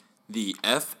The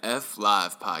FF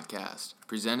Live podcast,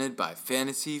 presented by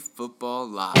Fantasy Football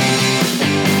Live.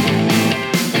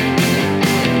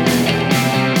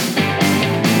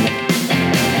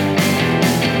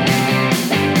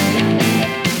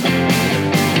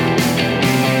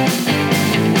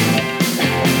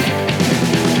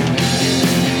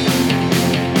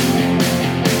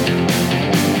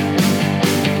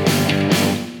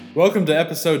 Welcome to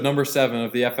episode number 7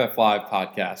 of the FF Live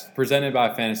podcast, presented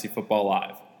by Fantasy Football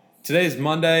Live. Today is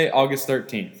Monday, August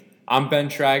 13th. I'm Ben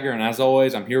Schrager, and as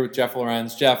always, I'm here with Jeff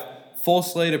Lorenz. Jeff, full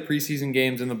slate of preseason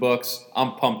games in the books.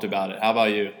 I'm pumped about it. How about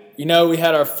you? You know, we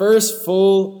had our first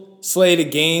full slate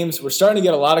of games. We're starting to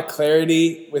get a lot of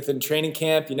clarity within training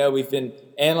camp. You know, we've been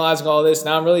analyzing all this.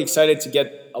 Now I'm really excited to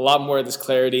get a lot more of this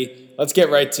clarity. Let's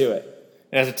get right to it.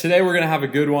 Yeah, so today we're going to have a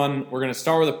good one. We're going to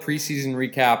start with a preseason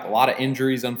recap. A lot of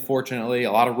injuries, unfortunately.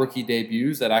 A lot of rookie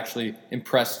debuts that actually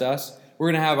impressed us. We're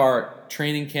going to have our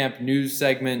training camp news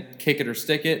segment, Kick It or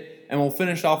Stick It, and we'll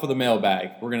finish off with a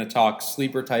mailbag. We're going to talk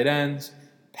sleeper tight ends,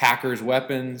 Packers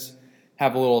weapons,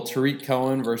 have a little Tariq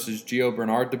Cohen versus Gio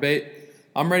Bernard debate.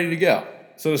 I'm ready to go.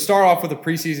 So to start off with a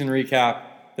preseason recap,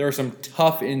 there were some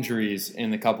tough injuries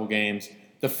in the couple games.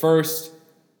 The first,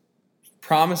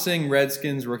 promising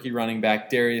Redskins rookie running back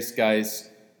Derrius Guice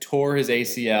tore his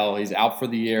ACL. He's out for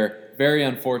the year. Very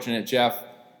unfortunate. Jeff,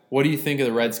 what do you think of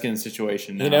the Redskins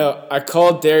situation now? You know, I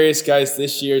called Derrius Guice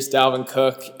this year's Dalvin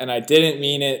Cook, and I didn't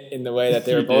mean it in the way that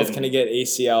they were both going to get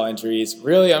ACL injuries.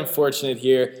 Really unfortunate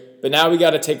here. But now we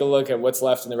got to take a look at what's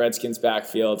left in the Redskins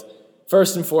backfield.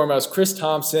 First and foremost, Chris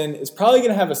Thompson is probably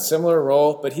going to have a similar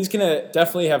role, but he's going to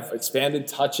definitely have expanded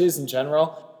touches in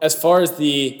general. As far as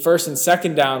the first and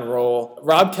second down role,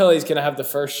 Rob Kelly's going to have the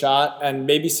first shot, and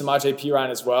maybe Samaje Perine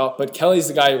as well. But Kelly's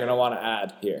the guy you're going to want to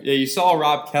add here. Yeah, you saw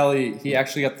Rob Kelly. He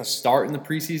actually got the start in the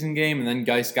preseason game, and then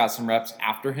Guice got some reps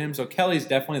after him. So Kelly's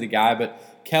definitely the guy, but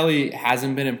Kelly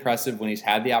hasn't been impressive when he's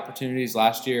had the opportunities.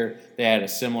 Last year, they had a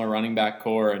similar running back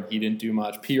core, and he didn't do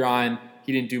much. Perine,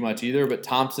 he didn't do much either, but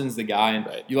Thompson's the guy,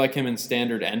 and You like him in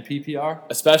standard and PPR?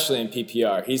 Especially in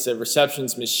PPR. He's a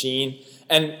receptions machine.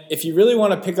 And if you really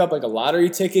want to pick up like a lottery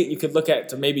ticket, you could look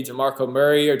at maybe DeMarco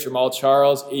Murray or Jamal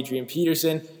Charles, Adrian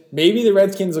Peterson. Maybe the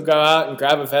Redskins will go out and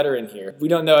grab a veteran here. We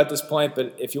don't know at this point,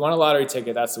 but if you want a lottery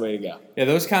ticket, that's the way to go. Yeah,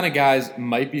 those kind of guys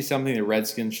might be something the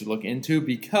Redskins should look into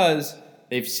because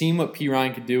they've seen what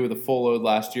Perine could do with a full load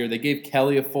last year. They gave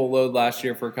Kelly a full load last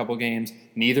year for a couple games.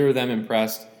 Neither of them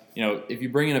impressed. You know, if you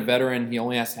bring in a veteran, he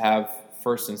only has to have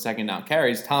first and second down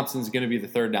carries. Thompson's going to be the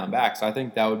third down back, so I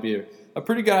think that would be a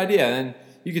pretty good idea. And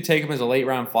you could take him as a late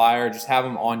round flyer, just have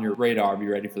him on your radar, be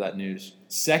ready for that news.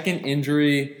 Second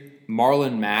injury,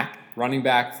 Marlon Mack, running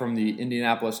back from the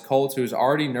Indianapolis Colts, who's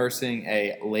already nursing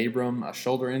a labrum, a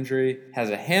shoulder injury, has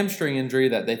a hamstring injury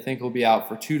that they think will be out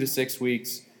for 2 to 6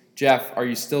 weeks. Jeff, are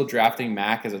you still drafting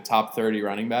Mack as a top 30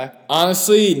 running back?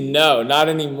 Honestly, no, not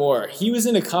anymore. He was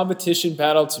in a competition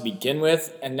battle to begin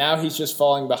with, and now he's just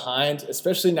falling behind,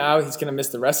 especially now he's going to miss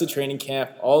the rest of training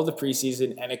camp, all of the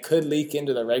preseason, and it could leak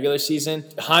into the regular season.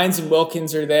 Hines and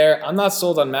Wilkins are there. I'm not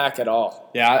sold on Mack at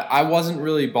all. Yeah, I wasn't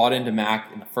really bought into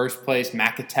Mack in the first place.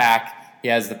 Mack Attack, he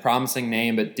has the promising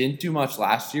name, but didn't do much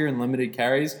last year in limited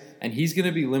carries. And he's going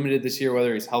to be limited this year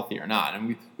whether he's healthy or not.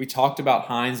 And we talked about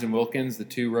Hines and Wilkins, the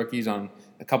two rookies, on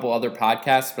a couple other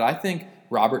podcasts. But I think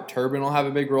Robert Turbin will have a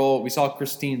big role. We saw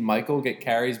Christine Michael get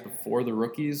carries before the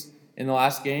rookies in the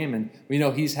last game. And we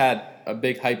know he's had a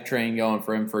big hype train going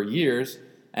for him for years.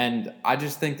 And I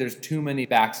just think there's too many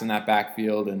backs in that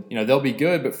backfield. And, you know, they'll be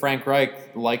good, but Frank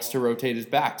Reich likes to rotate his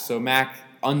backs. So Mack,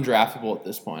 undraftable at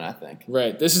this point, I think.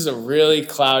 Right. This is a really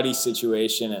cloudy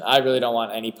situation, and I really don't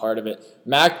want any part of it.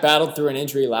 Mack battled through an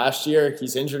injury last year.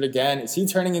 He's injured again. Is he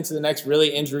turning into the next really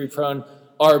injury-prone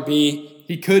RB?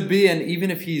 He could be, and even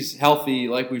if he's healthy,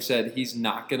 like we've said, he's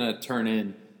not going to turn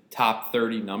in top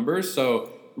 30 numbers.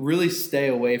 So really stay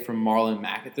away from Marlon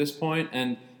Mack at this point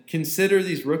and consider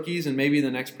these rookies, and maybe in the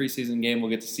next preseason game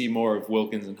we'll get to see more of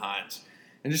Wilkins and Hines.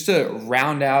 And just to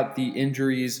round out the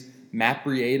injuries, Matt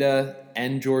Breida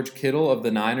and George Kittle of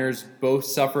the Niners both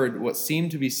suffered what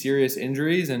seemed to be serious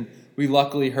injuries, and we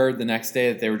luckily heard the next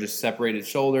day that they were just separated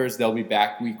shoulders. They'll be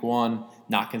back week 1,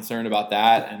 not concerned about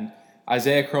that. And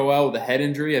Isaiah Crowell with a head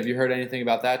injury, have you heard anything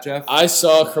about that, Jeff? I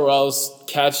saw Crowell's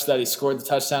catch that he scored the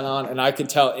touchdown on, and I could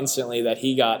tell instantly that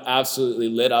he got absolutely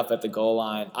lit up at the goal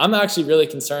line. I'm actually really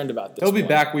concerned about this. He'll be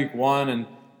back week 1, and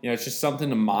you know, it's just something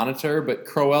to monitor, but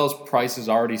Crowell's price is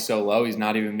already so low, he's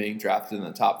not even being drafted in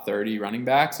the top 30 running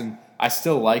backs, and I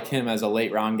still like him as a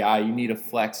late-round guy. You need a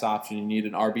flex option. You need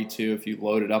an RB2 if you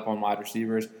load it up on wide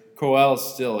receivers. Crowell is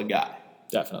still a guy.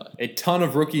 Definitely. A ton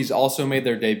of rookies also made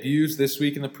their debuts this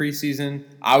week in the preseason.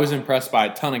 I was impressed by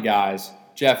a ton of guys.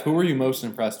 Jeff, who were you most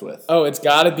impressed with? Oh, it's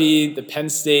got to be the Penn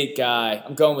State guy.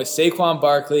 I'm going with Saquon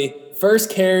Barkley.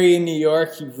 First carry in New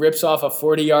York, he rips off a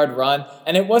 40-yard run,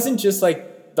 and it wasn't just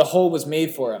like the hole was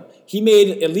made for him. He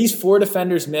made at least 4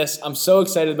 defenders miss. I'm so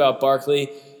excited about Barkley.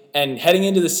 And heading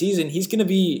into the season, he's going to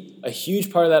be a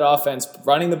huge part of that offense,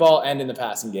 running the ball and in the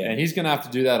passing game. And he's going to have to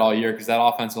do that all year because that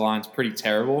offensive line's pretty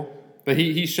terrible. But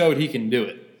he showed he can do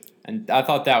it. And I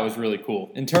thought that was really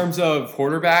cool. In terms of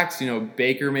quarterbacks,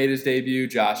 Baker made his debut,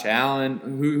 Josh Allen.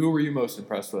 Who were you most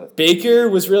impressed with? Baker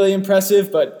was really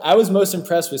impressive, but I was most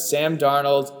impressed with Sam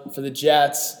Darnold for the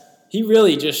Jets. He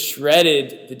really just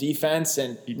shredded the defense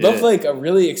and looked like a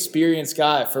really experienced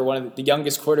guy for one of the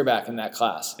youngest quarterback in that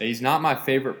class. He's not my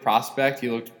favorite prospect. He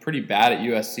looked pretty bad at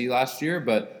USC last year,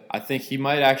 but I think he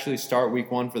might actually start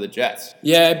week 1 for the Jets.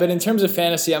 Yeah, but in terms of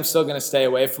fantasy, I'm still going to stay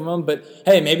away from him. But,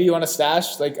 hey, maybe you want to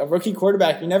stash like a rookie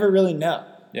quarterback. You never really know.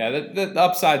 Yeah, the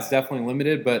upside's definitely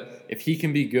limited, but if he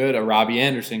can be good, a Robbie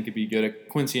Anderson could be good, a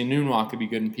Quincy Enunwa could be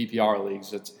good in PPR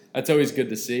leagues. That's always good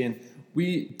to see. And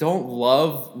we don't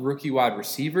love rookie wide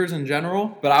receivers in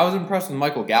general, but I was impressed with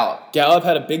Michael Gallup. Gallup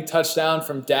had a big touchdown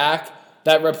from Dak.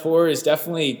 That rapport is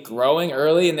definitely growing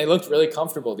early, and they looked really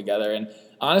comfortable together. And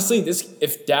honestly,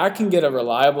 if Dak can get a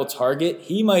reliable target,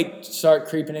 he might start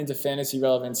creeping into fantasy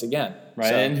relevance again. Right,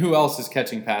 so, and who else is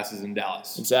catching passes in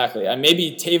Dallas? Exactly.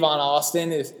 Maybe Tavon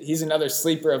Austin, he's another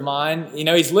sleeper of mine.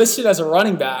 He's listed as a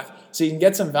running back, so you can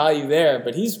get some value there,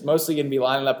 but he's mostly going to be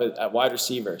lining up at wide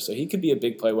receiver, so he could be a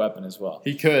big play weapon as well.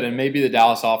 He could, and maybe the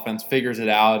Dallas offense figures it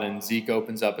out and Zeke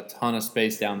opens up a ton of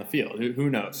space down the field. Who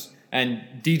knows? And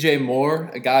DJ Moore,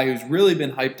 a guy who's really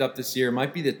been hyped up this year,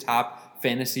 might be the top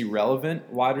fantasy relevant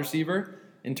wide receiver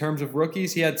in terms of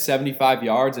rookies. He had 75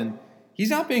 yards, and he's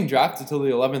not being drafted until the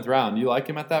 11th round. Do you like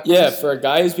him at that price? Yeah, for a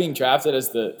guy who's being drafted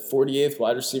as the 48th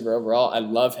wide receiver overall, I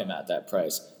love him at that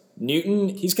price. Newton,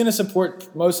 he's going to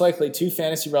support most likely 2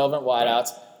 fantasy relevant wideouts.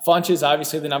 Funches,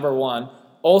 obviously the number 1.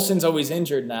 Olsen's always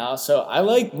injured now, so I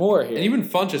like Moore here. And even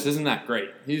Funches isn't that great.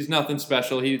 He's nothing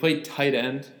special. He played tight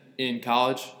end in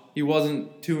college. He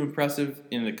wasn't too impressive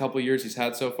in the couple years he's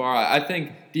had so far. I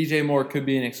think DJ Moore could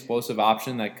be an explosive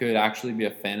option that could actually be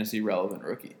a fantasy-relevant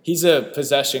rookie. He's a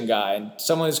possession guy, and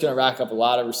someone who's going to rack up a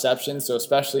lot of receptions, so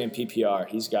especially in PPR,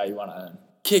 he's a guy you want to own.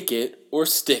 Kick it or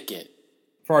stick it.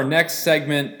 For our next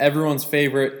segment, everyone's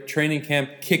favorite, training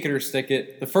camp, kick it or stick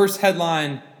it. The first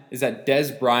headline is that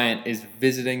Dez Bryant is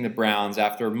visiting the Browns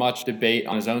after much debate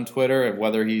on his own Twitter of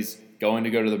whether he's going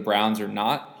to go to the Browns or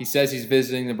not. He says he's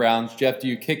visiting the Browns. Jeff, do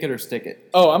you kick it or stick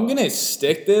it? Oh, I'm going to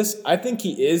stick this. I think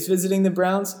he is visiting the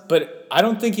Browns, but I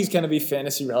don't think he's going to be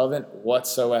fantasy relevant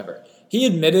whatsoever. He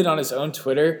admitted on his own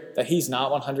Twitter that he's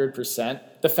not 100%.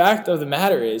 The fact of the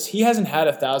matter is he hasn't had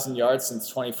 1,000 yards since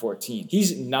 2014.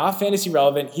 He's not fantasy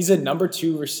relevant. He's a number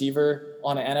 2 receiver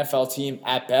on an NFL team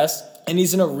at best, and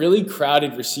he's in a really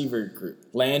crowded receiver group.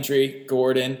 Landry,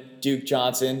 Gordon, Duke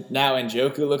Johnson, now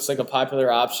Njoku looks like a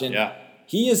popular option. Yeah.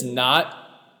 He is not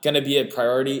going to be a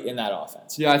priority in that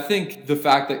offense. Yeah, I think the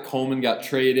fact that Coleman got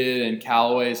traded and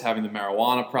Callaway is having the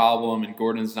marijuana problem and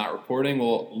Gordon's not reporting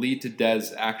will lead to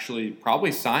Dez actually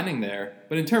probably signing there.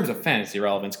 But in terms of fantasy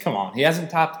relevance, come on. He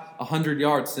hasn't topped 100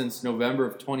 yards since November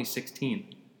of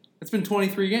 2016. It's been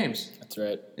 23 games. That's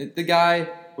right. The guy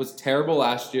was terrible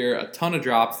last year, a ton of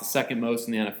drops, the second most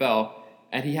in the NFL.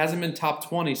 And he hasn't been top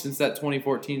 20 since that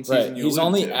 2014 season. Right. He's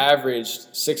only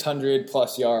averaged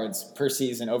 600-plus yards per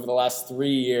season over the last 3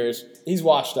 years. He's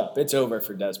washed up. It's over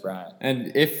for Dez Bryant.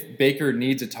 And if Baker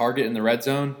needs a target in the red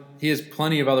zone, he has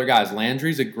plenty of other guys.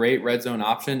 Landry's a great red zone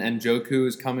option, and Njoku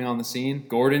is coming on the scene.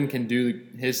 Gordon can do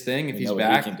his thing if he's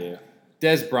back. He can do.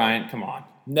 Dez Bryant, come on.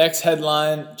 Next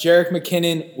headline, Jerick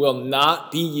McKinnon will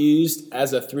not be used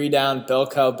as a 3-down bell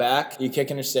cow back. You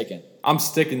kicking or sticking? I'm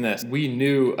sticking this. We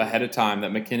knew ahead of time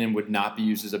that McKinnon would not be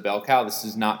used as a bell cow. This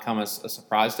does not come as a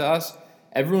surprise to us.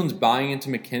 Everyone's buying into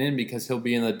McKinnon because he'll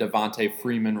be in the Devontae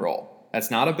Freeman role.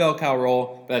 That's not a bell cow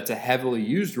role, but it's a heavily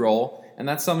used role, and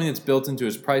that's something that's built into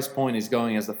his price point. He's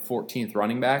going as the 14th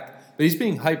running back, but he's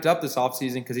being hyped up this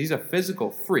offseason because he's a physical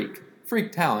freak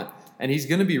talent, and he's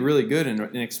going to be really good in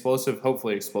an explosive,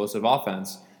 hopefully explosive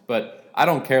offense. But I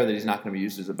don't care that he's not going to be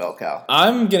used as a bell cow.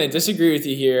 I'm going to disagree with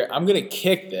you here. I'm going to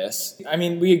kick this. I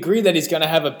mean, we agree that he's going to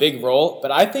have a big role,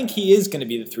 but I think he is going to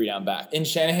be the 3-down back. In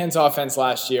Shanahan's offense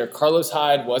last year, Carlos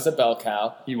Hyde was a bell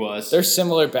cow. He was. They're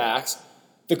similar backs.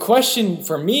 The question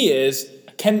for me is,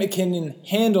 can McKinnon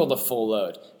handle the full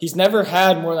load? He's never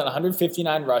had more than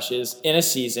 159 rushes in a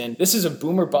season. This is a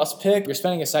boomer bust pick. You're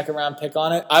spending a second-round pick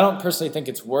on it. I don't personally think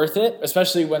it's worth it,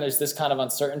 especially when there's this kind of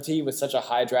uncertainty with such a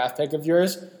high draft pick of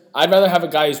yours. I'd rather have a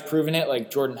guy who's proven it like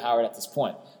Jordan Howard at this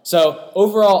point. So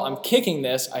overall, I'm kicking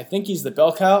this. I think he's the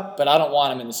bell cow, but I don't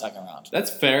want him in the second round. That's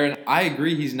fair, and I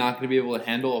agree he's not going to be able to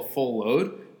handle a full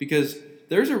load because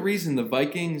there's a reason the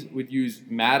Vikings would use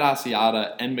Matt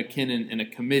Asiata and McKinnon in a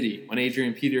committee when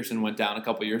Adrian Peterson went down a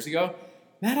couple years ago.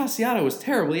 Matt Asiata was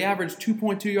terrible. He averaged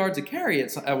 2.2 yards a carry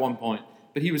at one point,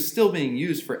 but he was still being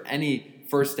used for any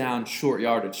first down, short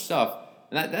yardage stuff.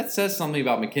 And that says something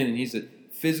about McKinnon. He's a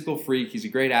physical freak. He's a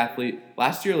great athlete.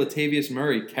 Last year, Latavius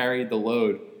Murray carried the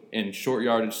load in short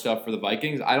yardage stuff for the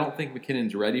Vikings. I don't think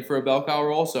McKinnon's ready for a bell cow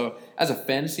role. So as a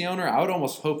fantasy owner, I would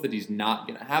almost hope that he's not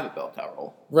going to have a bell cow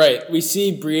role. Right. We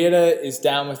see Breida is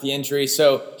down with the injury,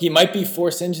 so he might be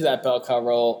forced into that bell cow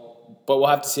role, but we'll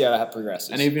have to see how that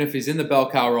progresses. And even if he's in the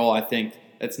bell cow role, I think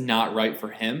that's not right for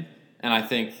him. And I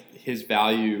think his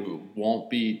value won't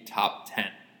be top 10.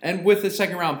 And with the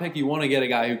second round pick, you want to get a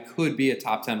guy who could be a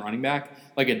top 10 running back,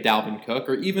 like a Dalvin Cook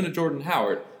or even a Jordan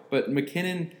Howard. But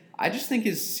McKinnon, I just think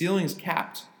his ceiling's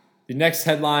capped. The next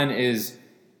headline is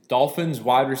Dolphins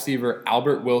wide receiver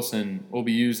Albert Wilson will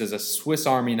be used as a Swiss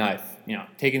Army knife,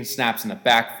 taking snaps in the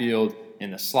backfield, in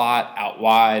the slot, out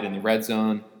wide, in the red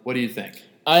zone. What do you think?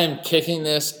 I am kicking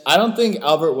this. I don't think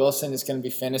Albert Wilson is going to be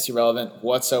fantasy relevant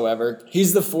whatsoever.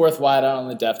 He's the fourth wideout on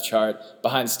the depth chart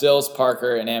behind Stills,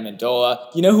 Parker, and Amendola.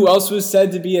 You know who else was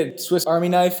said to be a Swiss Army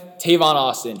knife? Tavon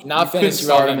Austin. Not fantasy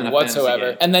relevant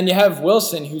whatsoever. And then you have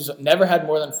Wilson, who's never had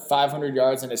more than 500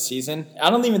 yards in a season.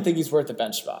 I don't even think he's worth a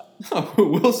bench spot.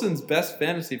 Wilson's best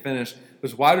fantasy finish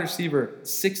was wide receiver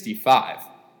 65.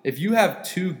 If you have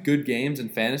 2 good games in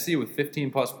fantasy with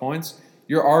 15-plus points,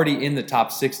 you're already in the top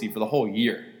 60 for the whole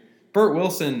year. Burt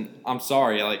Wilson, I'm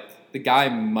sorry, the guy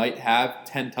might have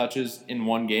 10 touches in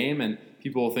one game, and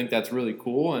people will think that's really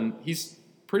cool, and he's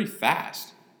pretty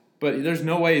fast. But there's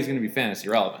no way he's going to be fantasy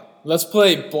relevant. Let's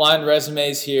play blind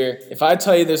resumes here. If I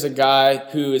tell you there's a guy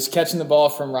who is catching the ball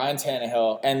from Ryan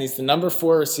Tannehill and he's the number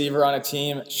 4 receiver on a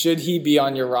team, should he be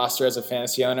on your roster as a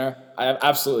fantasy owner?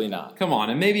 Absolutely not. Come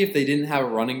on, and maybe if they didn't have a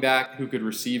running back who could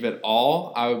receive at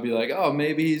all, I would be like, oh,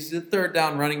 maybe he's a third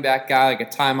down running back guy, like a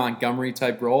Ty Montgomery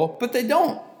type role. But they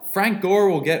don't. Frank Gore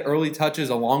will get early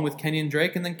touches along with Kenyon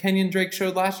Drake, and then Kenyon Drake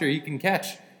showed last year he can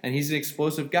catch. And he's an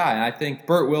explosive guy. And I think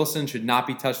Burt Wilson should not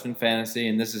be touched in fantasy,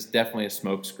 and this is definitely a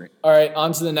smokescreen. All right,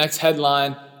 on to the next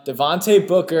headline. Devontae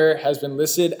Booker has been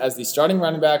listed as the starting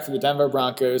running back for the Denver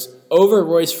Broncos over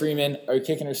Royce Freeman. Are you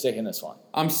kicking or sticking this one?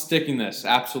 I'm sticking this,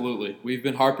 absolutely. We've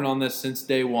been harping on this since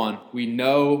day one. We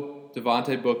know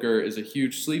Devontae Booker is a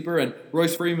huge sleeper, and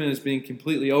Royce Freeman is being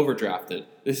completely overdrafted.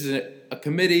 This is a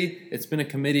committee. It's been a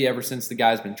committee ever since the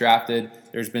guy's been drafted.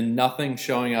 There's been nothing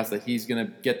showing us that he's going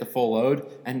to get the full load,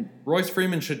 and Royce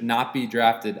Freeman should not be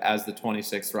drafted as the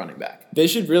 26th running back. They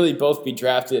should really both be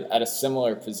drafted at a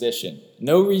similar position.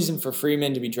 No reason for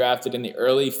Freeman to be drafted in the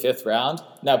early 5th round.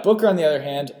 Now, Booker, on the other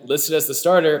hand, listed as the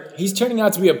starter, he's turning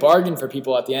out to be a bargain for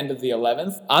people at the end of the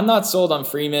 11th. I'm not sold on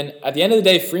Freeman. At the end of the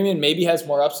day, Freeman maybe has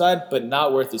more upside, but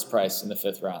not worth his price in the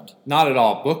 5th round. Not at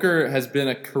all. Booker has been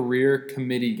a career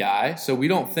committee guy, so we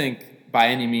don't think by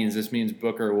any means this means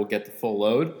Booker will get the full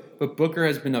load, but Booker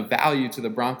has been a value to the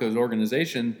Broncos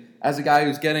organization as a guy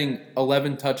who's getting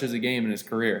 11 touches a game in his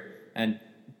career. And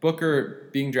Booker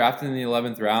being drafted in the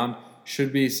 11th round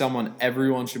should be someone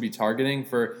everyone should be targeting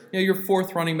for your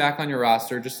 4th running back on your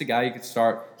roster, just a guy you could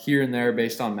start here and there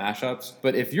based on matchups.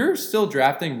 But if you're still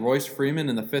drafting Royce Freeman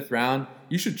in the 5th round,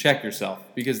 you should check yourself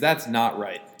because that's not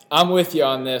right. I'm with you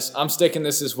on this. I'm sticking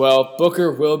this as well.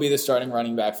 Booker will be the starting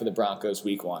running back for the Broncos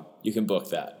week 1. You can book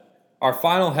that. Our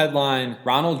final headline,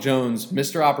 Ronald Jones,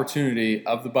 Mr. Opportunity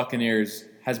of the Buccaneers,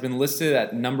 has been listed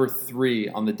at number 3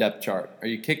 on the depth chart. Are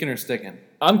you kicking or sticking?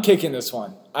 I'm kicking this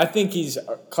one. I think he's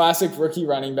a classic rookie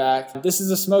running back. This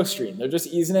is a smokescreen. They're just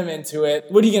easing him into it.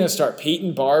 What are you going to start?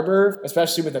 Peyton Barber,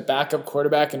 especially with a backup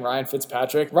quarterback in Ryan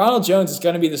Fitzpatrick. Ronald Jones is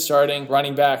going to be the starting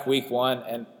running back week 1,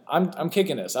 and I'm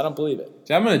kicking this. I don't believe it.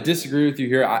 So I'm going to disagree with you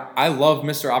here. I love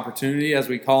Mr. Opportunity, as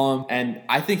we call him, and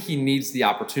I think he needs the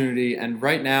opportunity. And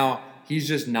right now, he's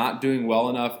just not doing well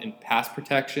enough in pass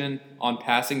protection on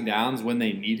passing downs when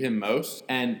they need him most.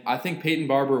 And I think Peyton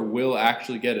Barber will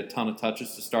actually get a ton of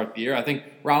touches to start the year. I think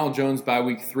Ronald Jones by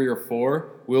week 3 or 4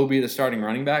 will be the starting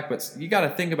running back. But you got to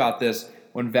think about this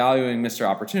when valuing Mr.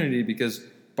 Opportunity because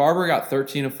Barber got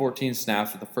 13 of 14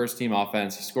 snaps with the first team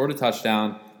offense. He scored a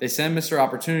touchdown. They send Mr.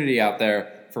 Opportunity out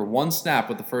there for 1 snap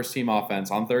with the first team offense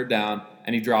on 3rd down,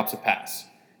 and he drops a pass.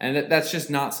 And that's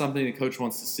just not something the coach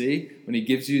wants to see. When he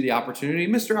gives you the opportunity,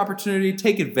 Mr. Opportunity,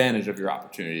 take advantage of your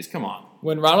opportunities. Come on.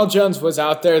 When Ronald Jones was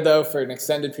out there, though, for an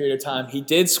extended period of time, he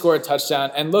did score a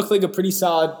touchdown and looked like a pretty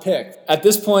solid pick. At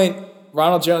this point,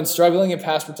 Ronald Jones struggling in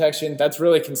pass protection, that's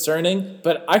really concerning.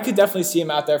 But I could definitely see him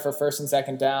out there for first and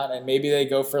second down, and maybe they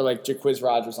go for like Jacquizz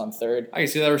Rodgers on third. I can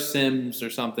see that or Sims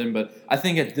or something, but I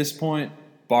think at this point,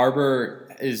 Barber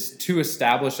is too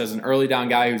established as an early down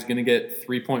guy who's going to get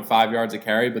 3.5 yards a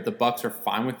carry, but the Bucs are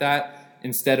fine with that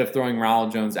instead of throwing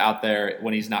Ronald Jones out there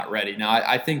when he's not ready. Now,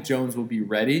 I think Jones will be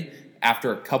ready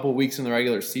after a couple weeks in the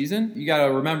regular season. You got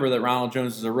to remember that Ronald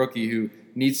Jones is a rookie who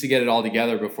needs to get it all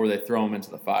together before they throw him into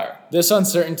the fire. This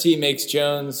uncertainty makes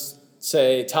Jones,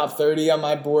 say, top 30 on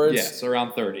my boards. Yes,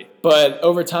 around 30. But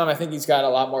over time, I think he's got a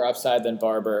lot more upside than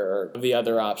Barber or the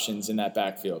other options in that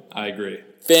backfield. I agree.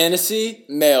 Fantasy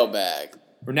Mailbag.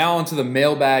 We're now onto the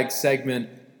mailbag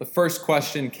segment. The first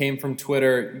question came from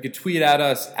Twitter. You can tweet at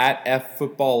us at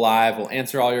FFootballLive. We'll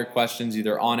answer all your questions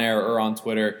either on air or on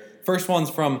Twitter. First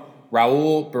one's from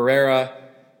Raul Barrera.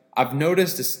 I've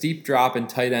noticed a steep drop in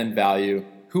tight end value.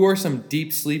 Who are some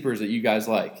deep sleepers that you guys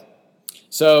like?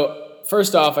 So,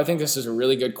 first off, I think this is a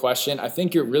really good question. I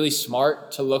think you're really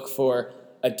smart to look for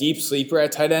a deep sleeper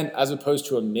at tight end as opposed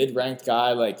to a mid-ranked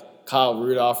guy like Kyle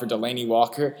Rudolph or Delaney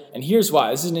Walker. And here's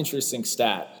why. This is an interesting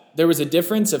stat. There was a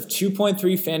difference of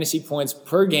 2.3 fantasy points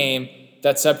per game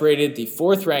that separated the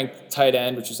 4th-ranked tight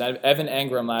end, which was Evan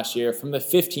Engram last year, from the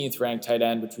 15th-ranked tight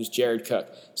end, which was Jared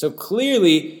Cook. So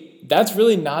clearly, that's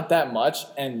really not that much.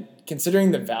 And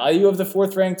considering the value of the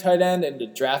 4th-ranked tight end and the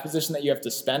draft position that you have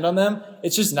to spend on them,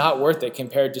 it's just not worth it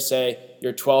compared to, say,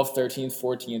 your 12th, 13th,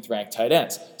 14th-ranked tight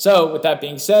ends. So with that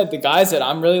being said, the guys that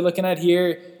I'm really looking at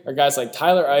here are guys like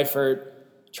Tyler Eifert,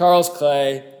 Charles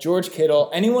Clay, George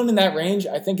Kittle. Anyone in that range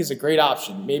I think is a great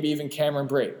option, maybe even Cameron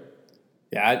Brate.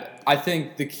 Yeah, I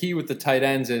think the key with the tight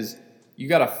ends is you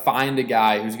got to find a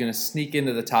guy who's going to sneak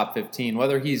into the top 15,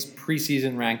 whether he's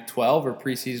preseason ranked 12 or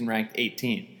preseason ranked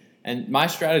 18. And my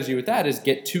strategy with that is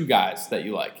get 2 guys that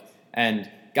you like. And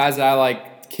guys that I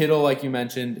like, Kittle, like you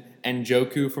mentioned, and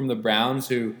Njoku from the Browns,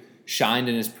 who shined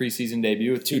in his preseason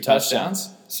debut with 2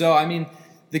 touchdowns. So, I mean,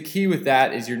 the key with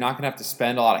that is you're not going to have to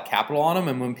spend a lot of capital on them.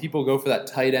 And when people go for that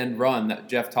tight end run that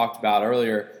Jeff talked about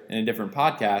earlier in a different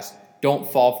podcast, don't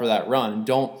fall for that run.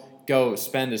 Don't go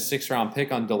spend a 6th-round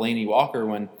pick on Delaney Walker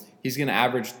when he's going to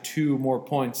average 2 more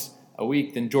points a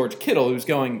week than George Kittle, who's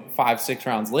going 5-6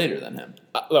 rounds later than him.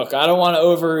 Look, I don't want to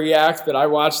overreact, but I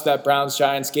watched that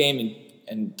Browns-Giants game,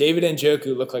 and David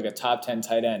Njoku looked like a top 10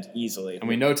 tight end easily. And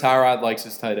we know Tyrod likes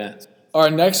his tight ends. Our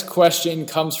next question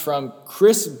comes from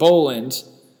Chris Boland.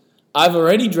 I've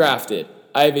already drafted.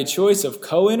 I have a choice of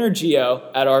Cohen or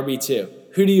Gio at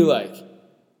RB2. Who do you like?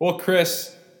 Well,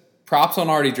 Chris, props on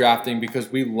already drafting because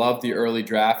we love the early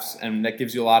drafts, and that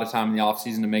gives you a lot of time in the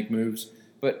offseason to make moves.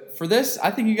 But for this,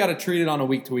 I think you got to treat it on a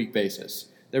week-to-week basis.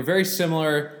 They're very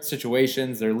similar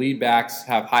situations. Their lead backs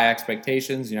have high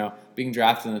expectations, being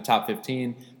drafted in the top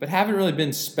 15, but haven't really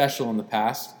been special in the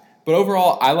past. But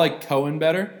overall, I like Cohen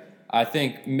better. I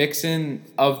think Mixon,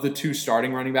 of the 2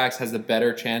 starting running backs, has the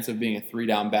better chance of being a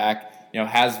 3-down back.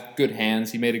 Has good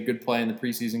hands. He made a good play in the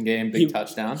preseason game, big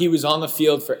touchdown. He was on the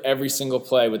field for every single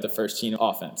play with the first-team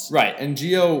offense. Right, and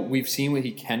Gio, we've seen what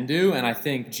he can do, and I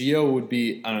think Gio would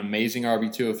be an amazing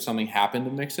RB2 if something happened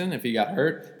to Mixon, if he got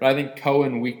hurt. But I think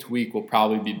Cohen week to week will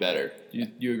probably be better.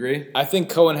 You agree? I think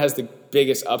Cohen has the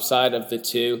biggest upside of the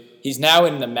 2. He's now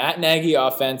in the Matt Nagy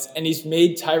offense, and he's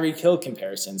made Tyreek Hill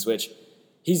comparisons, which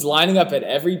he's lining up at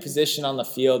every position on the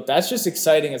field. That's just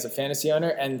exciting as a fantasy owner,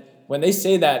 and when they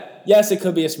say that, yes, it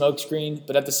could be a smokescreen,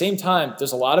 but at the same time,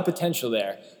 there's a lot of potential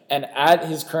there. And at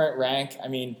his current rank,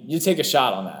 you take a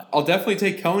shot on that. I'll definitely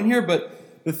take Cohen here,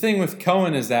 but the thing with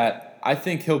Cohen is that I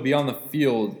think he'll be on the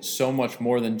field so much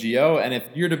more than Gio. And if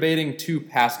you're debating 2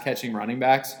 pass-catching running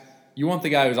backs, you want the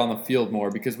guy who's on the field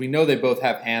more because we know they both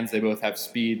have hands, they both have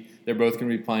speed, they're both going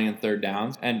to be playing in 3rd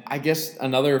downs. And I guess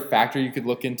another factor you could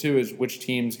look into is which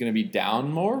team's going to be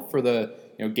down more for the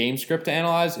game script to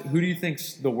analyze. Who do you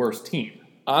think's the worst team?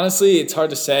 Honestly, it's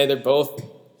hard to say. They're both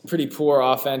pretty poor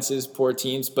offenses, poor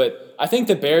teams, but I think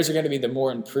the Bears are going to be the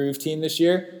more improved team this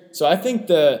year. So I think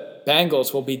the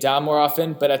Bengals will be down more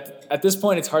often, but at this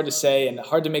point it's hard to say and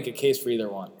hard to make a case for either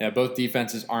one. Yeah, both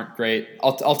defenses aren't great.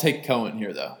 I'll take Cohen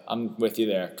here, though. I'm with you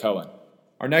there, Cohen.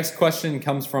 Our next question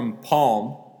comes from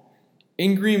Palm.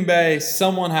 In Green Bay,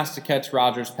 someone has to catch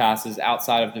Rodgers' passes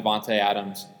outside of Devontae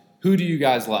Adams. Who do you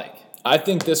guys like? I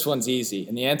think this one's easy,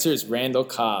 and the answer is Randall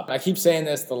Cobb. I keep saying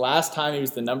this, the last time he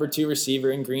was the number 2 receiver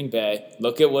in Green Bay,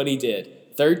 look at what he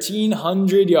did.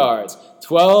 1,300 yards,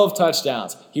 12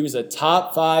 touchdowns. He was a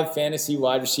top 5 fantasy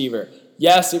wide receiver.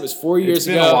 Yes, it was 4 years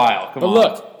ago. It's been a while. Come on.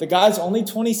 Look, the guy's only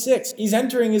 26. He's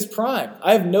entering his prime.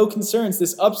 I have no concerns.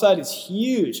 This upside is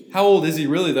huge. How old is he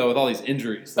really, though, with all these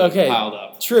injuries that have piled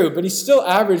up? True, but he's still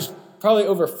averaged probably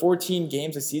over 14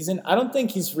 games a season. I don't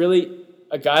think he's really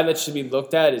a guy that should be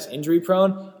looked at as injury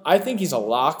prone. I think he's a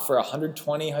lock for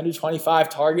 120, 125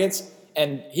 targets,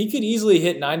 and he could easily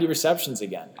hit 90 receptions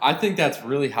again. I think that's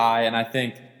really high, and I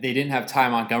think they didn't have Ty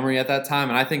Montgomery at that time,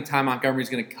 and I think Ty Montgomery is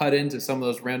going to cut into some of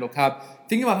those Randall Cobb.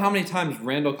 Think about how many times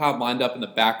Randall Cobb lined up in the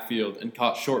backfield and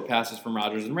caught short passes from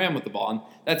Rodgers and ran with the ball, and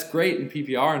that's great in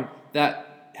PPR, and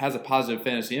that has a positive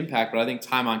fantasy impact, but I think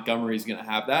Ty Montgomery is going to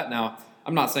have that. Now,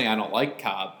 I'm not saying I don't like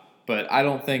Cobb, but I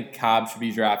don't think Cobb should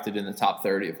be drafted in the top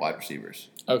 30 of wide receivers.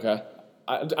 Okay.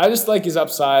 I just like his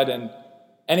upside, and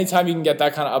anytime you can get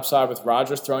that kind of upside with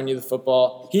Rodgers throwing you the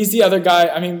football, he's the other guy.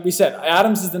 I mean, we said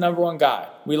Adams is the number one guy.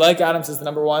 We like Adams as the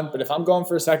number one, but if I'm going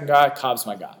for a second guy, Cobb's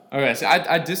my guy. Okay, so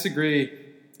I disagree.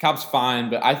 Cobb's fine,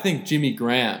 but I think Jimmy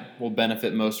Graham will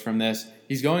benefit most from this.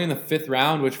 He's going in the 5th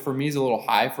round, which for me is a little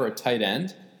high for a tight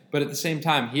end, but at the same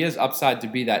time, he has upside to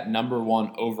be that number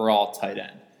 1 overall tight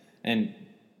end. And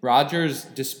Rodgers,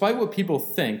 despite what people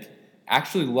think,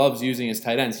 actually loves using his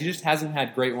tight ends. He just hasn't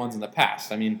had great ones in the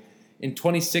past. I mean, in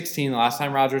 2016, the last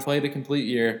time Rodgers played a complete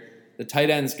year, the tight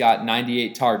ends got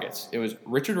 98 targets. It was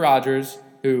Richard Rodgers,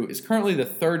 who is currently the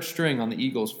 3rd string on the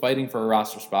Eagles fighting for a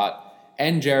roster spot,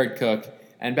 and Jared Cook.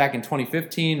 And back in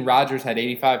 2015, Rodgers had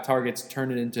 85 targets,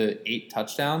 turned it into 8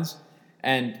 touchdowns.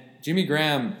 And Jimmy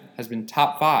Graham has been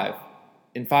top 5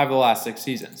 in 5 of the last 6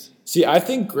 seasons. See, I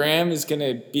think Graham is going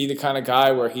to be the kind of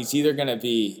guy where he's either going to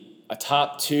be a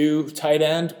top 2 tight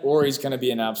end or he's going to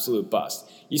be an absolute bust.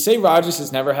 You say Rodgers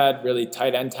has never had really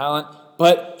tight end talent,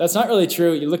 but that's not really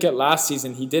true. You look at last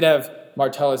season, he did have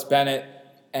Martellus Bennett.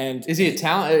 And is he a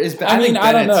talent?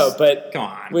 I don't know, but come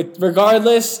on.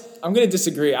 Regardless, I'm going to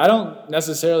disagree. I don't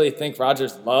necessarily think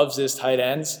Rodgers loves his tight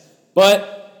ends,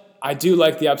 but I do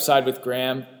like the upside with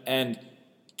Graham. And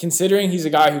considering he's a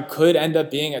guy who could end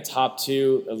up being a top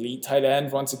 2 elite tight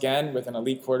end once again with an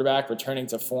elite quarterback returning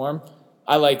to form,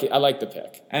 I like it. I like the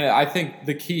pick. And I think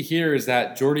the key here is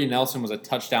that Jordy Nelson was a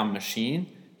touchdown machine.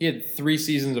 He had 3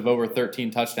 seasons of over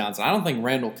 13 touchdowns. And I don't think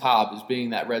Randall Cobb is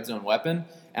being that red zone weapon.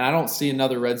 And I don't see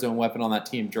another red zone weapon on that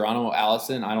team. Geronimo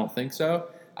Allison, I don't think so.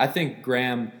 I think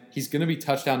Graham, he's going to be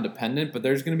touchdown dependent, but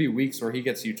there's going to be weeks where he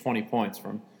gets you 20 points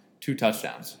from 2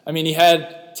 touchdowns. I mean, he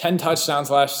had 10 touchdowns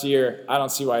last year. I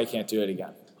don't see why he can't do it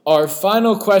again. Our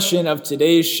final question of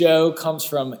today's show comes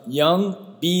from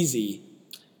Young Beezy.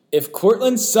 If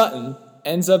Courtland Sutton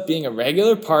ends up being a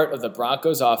regular part of the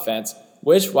Broncos offense,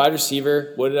 which wide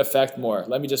receiver would it affect more?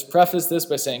 Let me just preface this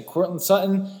by saying Courtland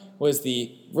Sutton was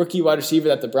the rookie wide receiver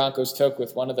that the Broncos took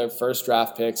with one of their first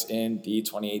draft picks in the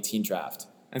 2018 draft.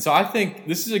 And so I think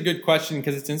this is a good question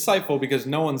because it's insightful because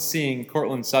no one's seeing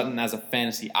Courtland Sutton as a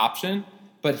fantasy option,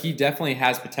 but he definitely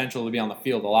has potential to be on the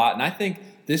field a lot. And I think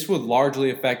this would largely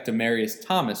affect Demaryius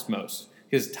Thomas most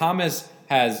because Thomas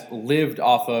has lived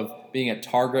off of being a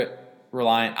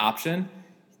target-reliant option.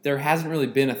 There hasn't really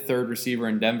been a 3rd receiver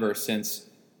in Denver since,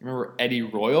 remember, Eddie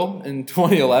Royal in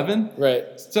 2011?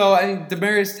 Right. So I think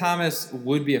Demaryius Thomas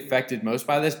would be affected most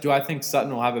by this. Do I think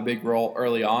Sutton will have a big role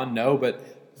early on? No, but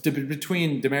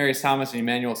between Demaryius Thomas and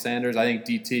Emmanuel Sanders, I think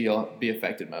DT will be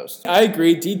affected most. I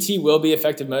agree. DT will be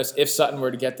affected most if Sutton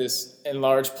were to get this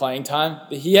enlarged playing time.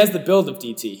 He has the build of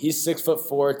DT. He's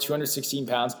 6'4", 216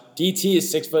 pounds. DT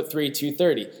is 6'3",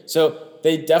 230. So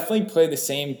they definitely play the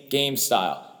same game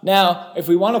style. Now, if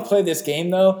we want to play this game,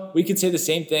 though, we could say the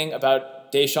same thing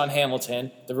about Deshaun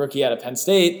Hamilton, the rookie out of Penn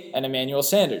State, and Emmanuel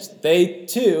Sanders. They,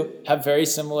 too, have very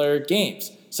similar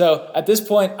games. So at this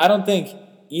point, I don't think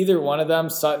either one of them,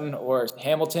 Sutton or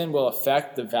Hamilton, will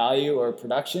affect the value or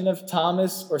production of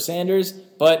Thomas or Sanders.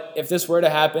 But if this were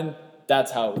to happen,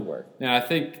 that's how it would work. Now, I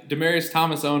think Demaryius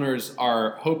Thomas owners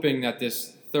are hoping that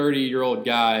this 30-year-old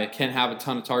guy can have a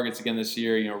ton of targets again this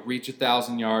year, reach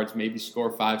 1,000 yards, maybe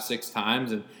score 5-6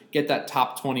 times and get that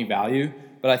top 20 value.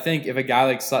 But I think if a guy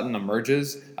like Sutton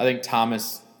emerges, I think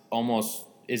Thomas almost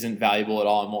isn't valuable at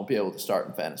all and won't be able to start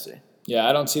in fantasy. Yeah,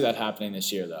 I don't see that happening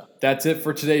this year, though. That's it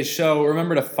for today's show.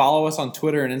 Remember to follow us on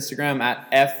Twitter and Instagram at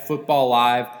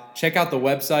FFootballLive. Check out the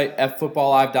website,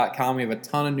 ffootballlive.com. We have a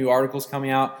ton of new articles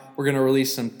coming out. We're going to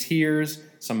release some tiers,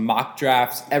 some mock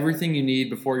drafts, everything you need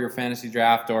before your fantasy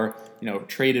draft or,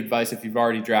 trade advice if you've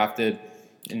already drafted.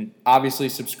 And obviously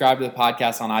subscribe to the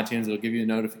podcast on iTunes. It'll give you a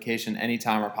notification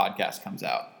anytime our podcast comes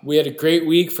out. We had a great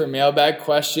week for mailbag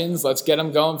questions. Let's get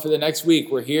them going for the next week.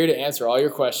 We're here to answer all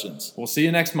your questions. We'll see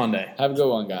you next Monday. Have a good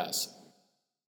one, guys.